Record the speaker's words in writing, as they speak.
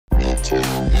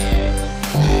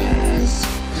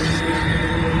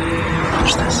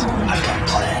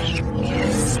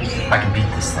I can beat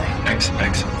this thing.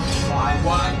 Excellent.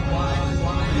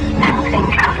 Now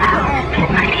think out loud in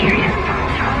my area.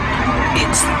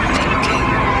 It's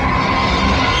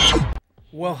thinking.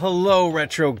 Well, hello,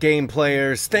 retro game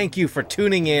players. Thank you for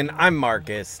tuning in. I'm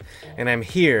Marcus, and I'm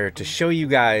here to show you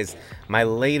guys my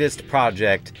latest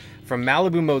project from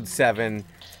Malibu Mode 7.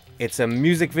 It's a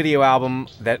music video album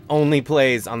that only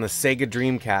plays on the SEGA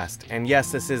Dreamcast. And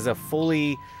yes, this is a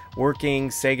fully working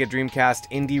SEGA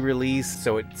Dreamcast indie release,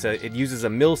 so it uses a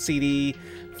mil CD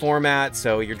format,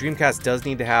 so your Dreamcast does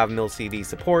need to have mil CD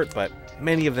support, but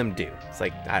many of them do. It's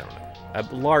like, I don't know, a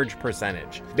large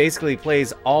percentage. Basically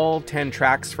plays all 10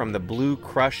 tracks from the Blue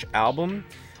Crush album,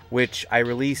 which I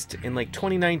released in like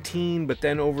 2019, but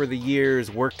then over the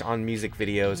years worked on music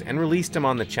videos and released them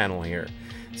on the channel here.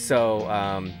 So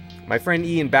my friend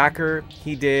Ian Backer,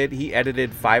 he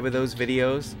edited 5 of those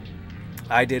videos.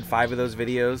 I did 5 of those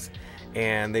videos,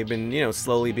 and they've been, you know,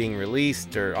 slowly being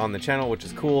released or on the channel, which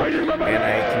is cool. And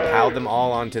I compiled them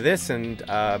all onto this and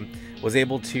was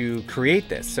able to create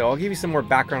this. So I'll give you some more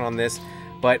background on this.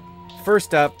 But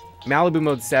first up, Malibu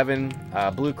Mode 7,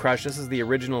 Blue Crush. This is the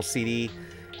original CD,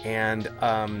 and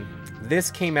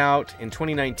this came out in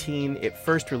 2019. It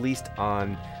first released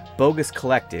on Bogus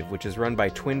Collective, which is run by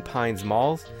Twin Pines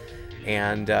Malls,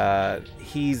 and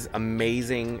he's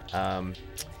amazing.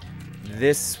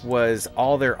 This was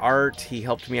all their art. He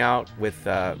helped me out with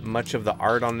much of the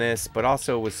art on this, but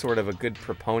also was sort of a good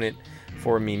proponent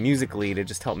for me musically to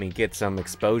just help me get some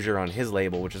exposure on his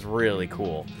label, which is really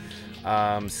cool.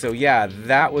 So yeah,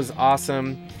 that was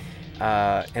awesome.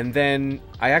 And then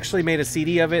I actually made a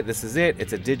CD of it. This is it.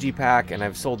 It's a digipack, and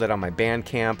I've sold it on my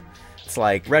Bandcamp. It's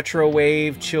like retro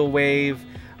wave, chill wave,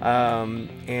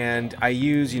 and I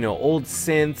use, you know, old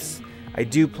synths. I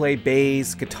do play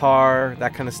bass, guitar,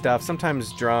 that kind of stuff,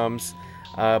 sometimes drums,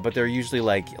 but they're usually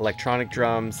like electronic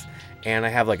drums, and I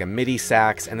have like a MIDI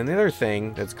sax. And another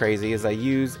thing that's crazy is I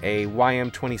use a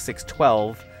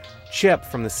YM2612 chip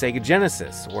from the Sega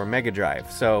Genesis or Mega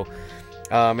Drive. So,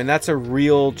 and that's a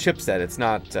real chipset. It's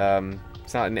not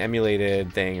an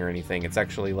emulated thing or anything. It's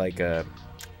actually like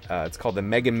it's called the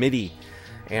Mega MIDI.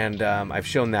 And I've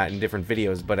shown that in different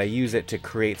videos, but I use it to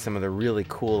create some of the really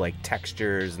cool like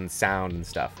textures and sound and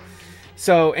stuff.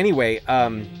 So anyway,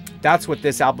 that's what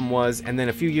this album was. And then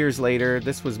a few years later,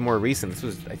 this was more recent. This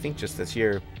was, I think, just this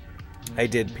year, I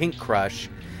did Pink Crush,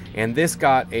 and this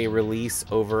got a release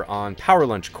over on Power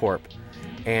Lunch Corp.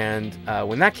 And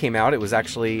when that came out, it was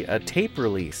actually a tape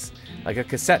release, like a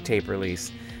cassette tape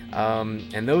release.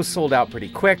 And those sold out pretty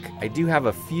quick. I do have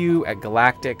a few at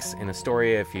Galactics in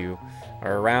Astoria if you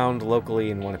are around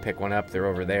locally and want to pick one up. They're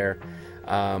over there.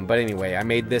 But anyway, I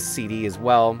made this CD as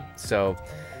well, so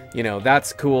you know,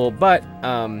 that's cool. But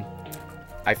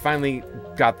I finally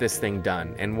got this thing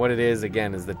done, and what it is,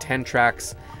 again, is the 10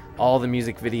 tracks, all the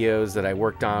music videos that I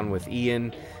worked on with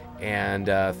Ian, and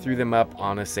threw them up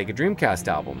on a Sega Dreamcast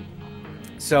album.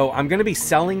 So I'm going to be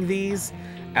selling these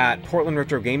at Portland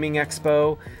Retro Gaming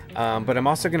Expo, but I'm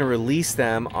also going to release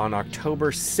them on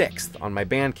October 6th on my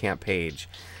Bandcamp page.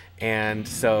 And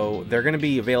so they're going to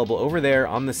be available over there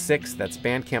on the 6th. That's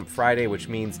Bandcamp Friday, which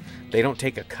means they don't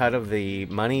take a cut of the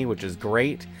money, which is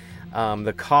great.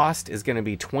 The cost is going to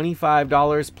be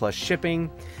 $25 plus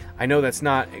shipping. I know that's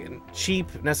not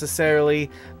cheap necessarily,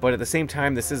 but at the same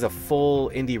time, this is a full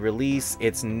indie release.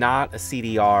 It's not a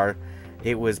CDR.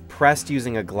 It was pressed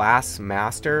using a glass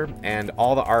master, and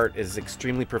all the art is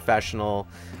extremely professional.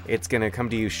 It's going to come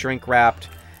to you shrink wrapped.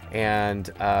 And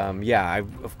yeah,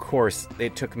 of course,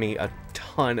 it took me a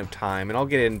ton of time, and I'll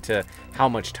get into how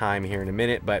much time here in a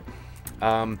minute, but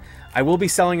I will be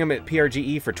selling them at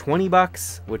PRGE for 20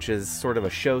 bucks, which is sort of a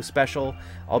show special.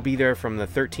 I'll be there from the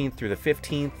 13th through the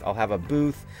 15th. I'll have a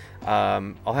booth.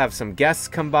 I'll have some guests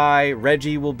come by.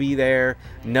 Reggie will be there.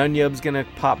 Nunyub's gonna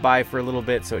pop by for a little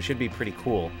bit, so it should be pretty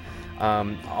cool.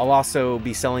 I'll also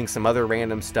be selling some other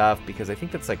random stuff, because I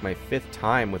think that's like my 5th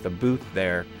time with a booth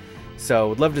there. So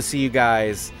would love to see you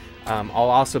guys.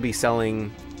 I'll also be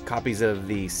selling copies of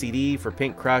the CD for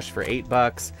Pink Crush for 8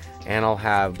 bucks, and I'll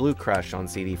have Blue Crush on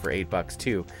CD for 8 bucks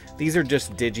too. These are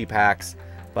just digipacks,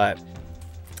 but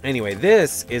anyway,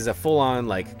 this is a full-on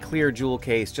like clear jewel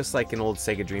case, just like an old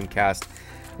Sega Dreamcast.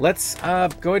 Let's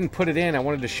go ahead and put it in. I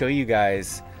wanted to show you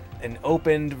guys an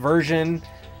opened version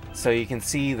so you can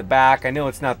see the back. I know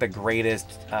it's not the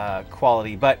greatest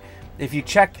quality, but if you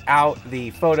check out the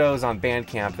photos on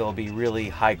Bandcamp, there'll be really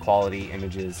high quality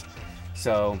images.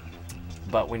 So,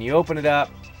 but when you open it up,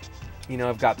 you know,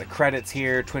 I've got the credits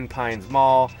here, Twin Pines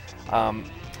Mall.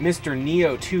 Mr.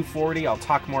 Neo 240, I'll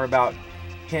talk more about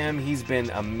him. He's been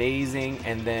amazing.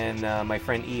 And then my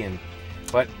friend Ian.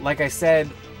 But like I said,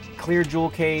 clear jewel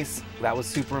case, that was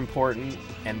super important.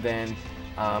 And then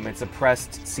it's a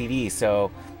pressed CD,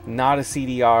 so not a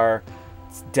CDR.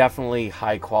 It's definitely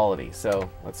high quality. So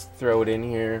let's throw it in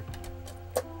here.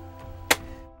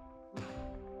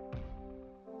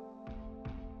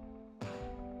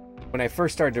 When I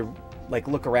first started to like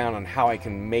look around on how I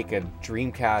can make a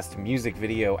Dreamcast music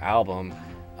video album,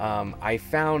 I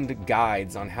found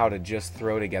guides on how to just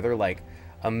throw together like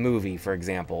a movie, for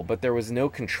example, but there was no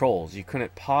controls. You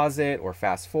couldn't pause it or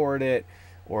fast forward it,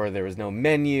 or there was no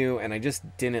menu, and I just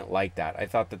didn't like that. I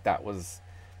thought that that was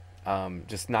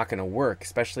just not going to work,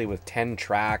 especially with 10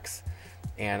 tracks,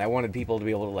 and I wanted people to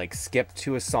be able to like skip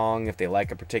to a song if they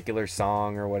like a particular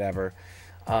song or whatever.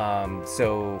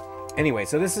 So anyway,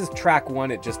 so this is track 1.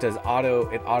 It just does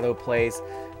auto plays,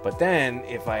 but then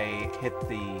if I hit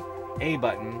the A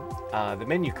button, the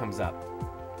menu comes up,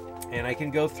 and I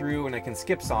can go through and I can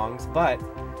skip songs, but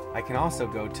I can also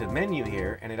go to menu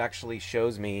here, and it actually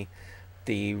shows me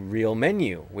the real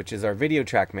menu, which is our video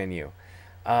track menu.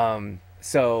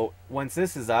 So once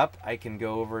this is up, I can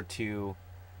go over to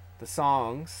the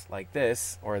songs like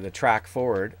this, or the track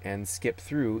forward, and skip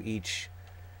through each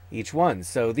one.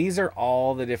 So these are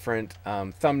all the different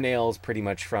thumbnails pretty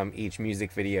much from each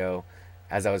music video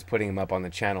as I was putting them up on the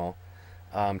channel.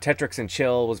 Tetrix and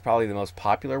Chill was probably the most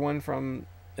popular one from,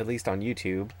 at least on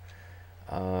YouTube.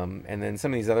 And then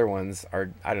some of these other ones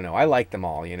are, I don't know, I like them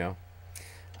all, you know.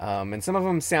 And some of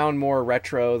them sound more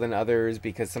retro than others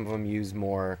because some of them use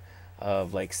more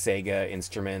of like SEGA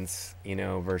instruments, you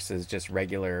know, versus just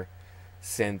regular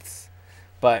synths.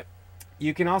 But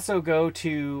you can also go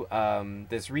to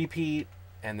this repeat,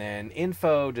 and then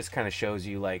info just kind of shows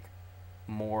you like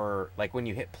more, like when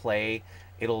you hit play,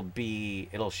 it'll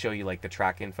show you like the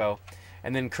track info.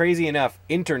 And then crazy enough,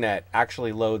 internet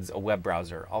actually loads a web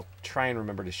browser. I'll try and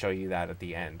remember to show you that at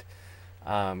the end,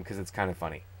 because it's kind of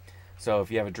funny. So if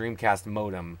you have a Dreamcast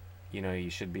modem, you know, you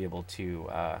should be able to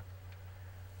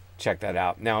check that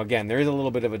out. Now again, there is a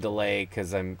little bit of a delay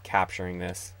because I'm capturing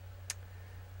this.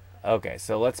 Okay,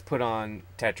 so let's put on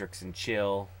Tetrix and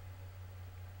Chill.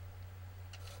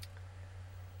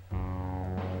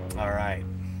 All right.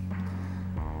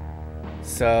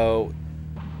 So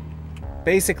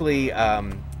basically,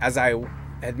 as I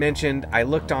had mentioned, I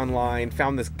looked online,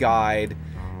 found this guide,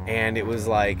 and it was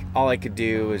like all I could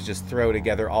do was just throw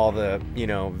together all the, you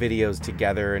know, videos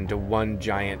together into one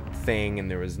giant thing,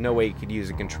 and there was no way you could use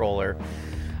a controller.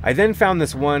 I then found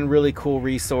this one really cool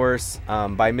resource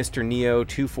by Mr. Neo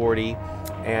 240,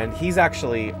 and he's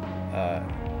actually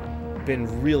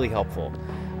been really helpful.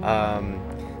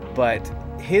 But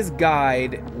his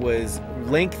guide was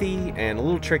lengthy and a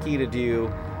little tricky to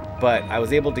do, but I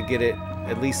was able to get it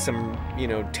at least some, you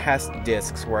know, test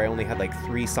discs where I only had like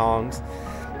 3 songs.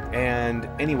 And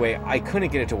anyway, I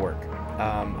couldn't get it to work.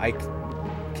 I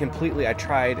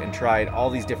tried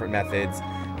all these different methods.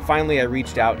 Finally, I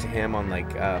reached out to him on like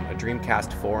a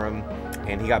Dreamcast forum,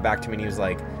 and he got back to me and he was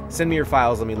like, send me your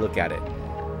files, let me look at it.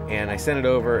 And I sent it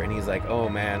over, and he's like, oh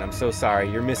man, I'm so sorry,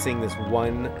 you're missing this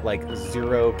one like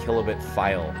 0 kilobit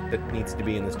file that needs to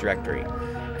be in this directory,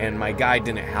 and my guide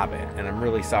didn't have it, and I'm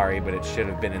really sorry, but it should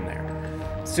have been in there.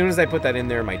 As soon as I put that in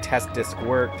there, my test disk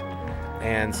worked,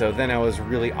 and so then I was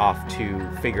really off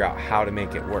to figure out how to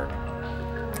make it work.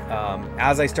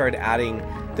 As I started adding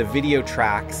the video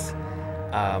tracks,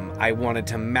 I wanted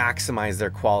to maximize their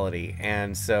quality,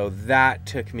 and so that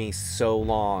took me so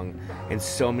long and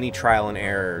so many trial and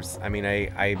errors. I mean,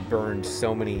 I burned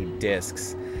so many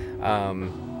discs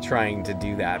trying to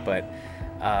do that, but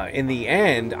in the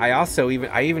end,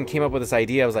 I even came up with this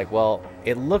idea. I was like, well,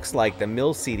 it looks like the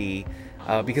mill CD,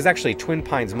 because actually Twin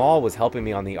Pines Mall was helping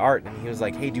me on the art, and he was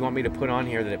like, hey, do you want me to put on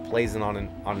here that it plays on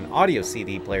an audio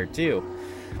CD player too?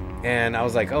 And I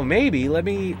was like, oh, maybe, let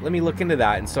me look into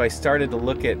that. And so I started to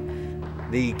look at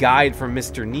the guide from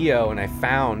Mr. Neo, and I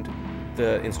found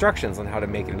the instructions on how to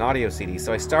make an audio CD.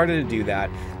 So I started to do that,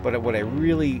 but what I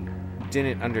really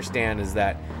didn't understand is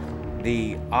that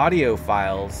the audio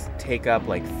files take up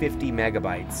like 50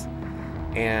 megabytes.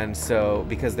 And so,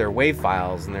 because they're WAV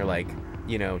files, and they're like,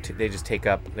 you know, they just take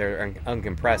up, they're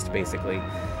uncompressed basically.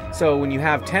 So when you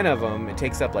have 10 of them, it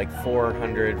takes up like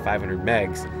 400, 500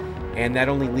 megs. And that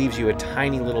only leaves you a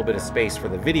tiny little bit of space for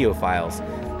the video files.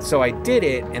 So I did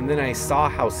it, and then I saw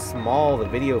how small the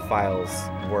video files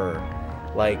were.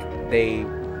 Like, they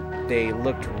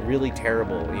looked really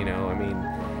terrible, you know, I mean,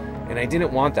 and I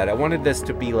didn't want that. I wanted this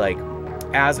to be like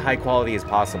as high quality as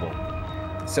possible.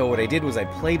 So what I did was I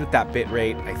played with that bit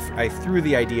rate. I threw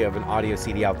the idea of an audio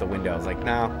CD out the window. I was like,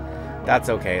 nah, that's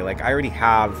okay. Like, I already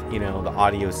have, you know, the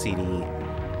audio CD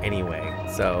anyway,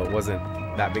 so it wasn't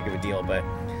that big of a deal. But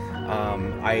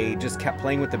I just kept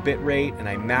playing with the bit rate, and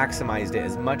I maximized it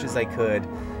as much as I could,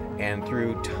 and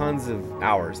through tons of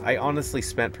hours. I honestly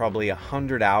spent probably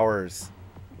 100 hours,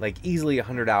 like easily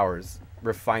 100 hours,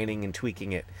 refining and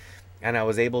tweaking it. And I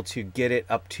was able to get it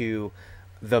up to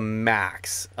the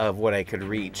max of what I could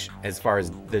reach as far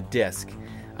as the disc.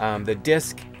 The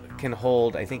disc can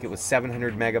hold, I think it was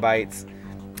 700 megabytes,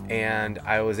 and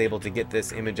I was able to get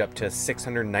this image up to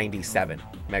 697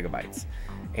 megabytes.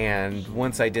 And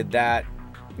once I did that,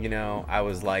 you know, I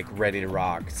was like ready to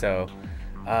rock. So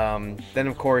then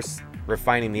of course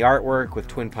refining the artwork with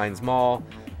Twin Pines Mall,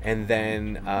 and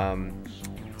then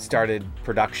started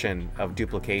production of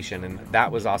duplication, and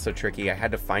that was also tricky. I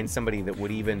had to find somebody that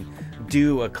would even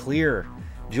do a clear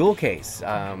jewel case.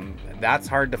 That's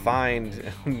hard to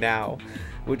find now,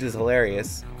 which is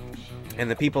hilarious. And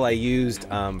the people I used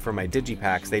for my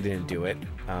digipacks, they didn't do it.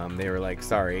 They were like,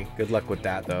 sorry, good luck with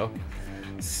that though.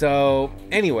 So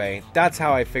anyway, that's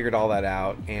how I figured all that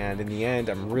out, and in the end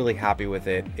I'm really happy with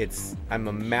it. I'm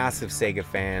a massive Sega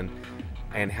fan,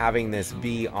 and having this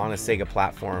be on a Sega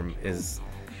platform is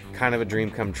kind of a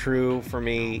dream come true for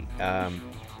me.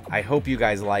 I hope you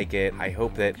guys like it. I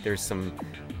hope that there's some,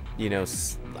 you know,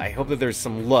 I hope that there's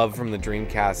some love from the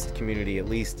Dreamcast community, at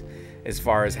least as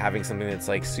far as having something that's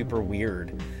like super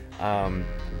weird.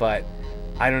 But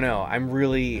I don't know, I'm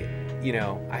really, you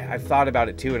know, I've thought about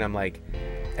it too, and I'm like,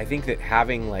 I think that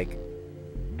having like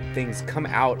things come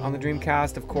out on the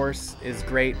Dreamcast, of course, is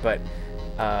great, but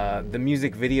the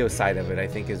music video side of it I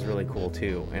think is really cool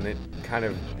too. And it kind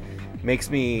of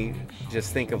makes me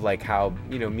just think of like how,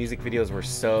 you know, music videos were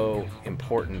so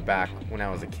important back when I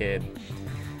was a kid,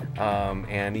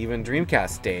 and even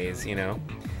Dreamcast days, you know.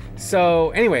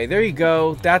 So anyway, there you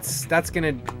go. That's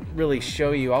gonna really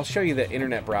show you. I'll show you the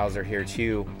internet browser here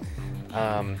too.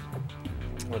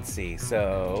 Let's see.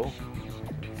 So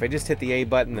if I just hit the A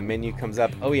button, the menu comes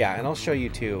up. Oh yeah, and I'll show you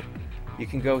too. You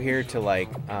can go here to like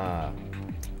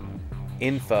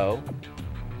info,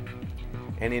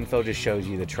 and info just shows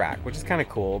you the track, which is kind of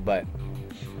cool. But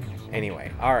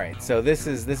anyway, all right. So this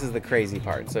is the crazy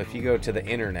part. So if you go to the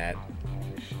internet,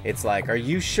 it's like, are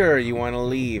you sure you want to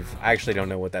leave? I actually don't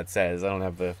know what that says. I don't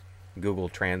have the Google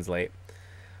Translate,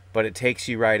 but it takes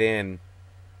you right in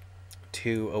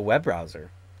to a web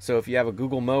browser. So if you have a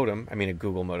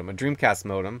Dreamcast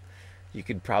modem, you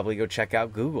could probably go check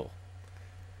out Google,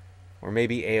 or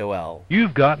maybe AOL.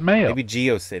 You've got mail. Maybe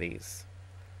GeoCities.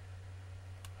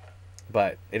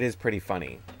 But it is pretty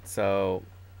funny. So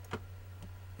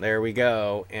there we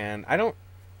go. And I don't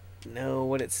know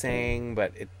what it's saying,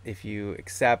 but if you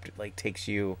accept, it like takes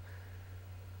you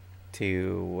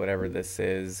to whatever this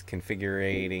is,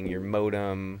 configuring your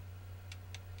modem.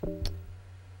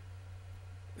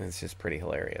 It's just pretty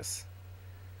hilarious.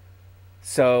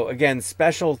 So again,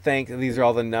 special thanks. These are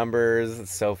all the numbers.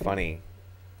 It's so funny.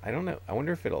 I don't know. I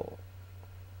wonder if it'll...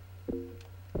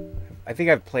 I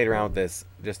think I've played around with this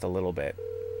just a little bit.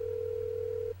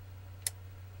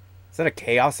 Is that a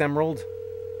Chaos Emerald?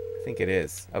 I think it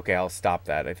is. Okay, I'll stop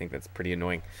that. I think that's pretty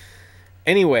annoying.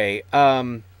 Anyway,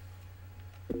 I'll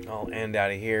end out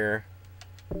of here.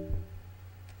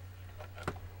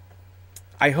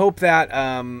 I hope that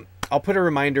I'll put a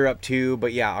reminder up too,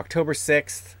 but yeah, October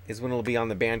 6th is when it'll be on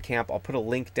the Bandcamp. I'll put a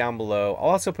link down below.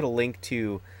 I'll also put a link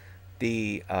to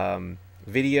the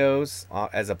videos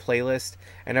as a playlist,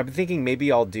 and I've been thinking maybe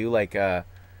I'll do like a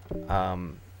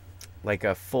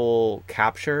full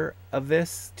capture of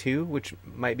this too, which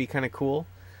might be kind of cool.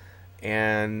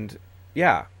 And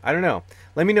yeah, I don't know.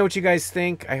 Let me know what you guys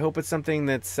think. I hope it's something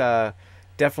that's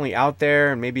definitely out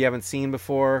there and maybe you haven't seen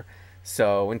before.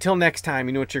 So until next time,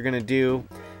 you know what you're gonna do.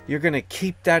 You're gonna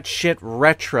keep that shit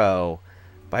retro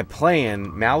by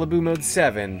playing Malibu Mode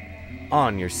 7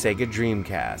 on your Sega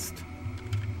Dreamcast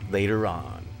later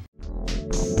on.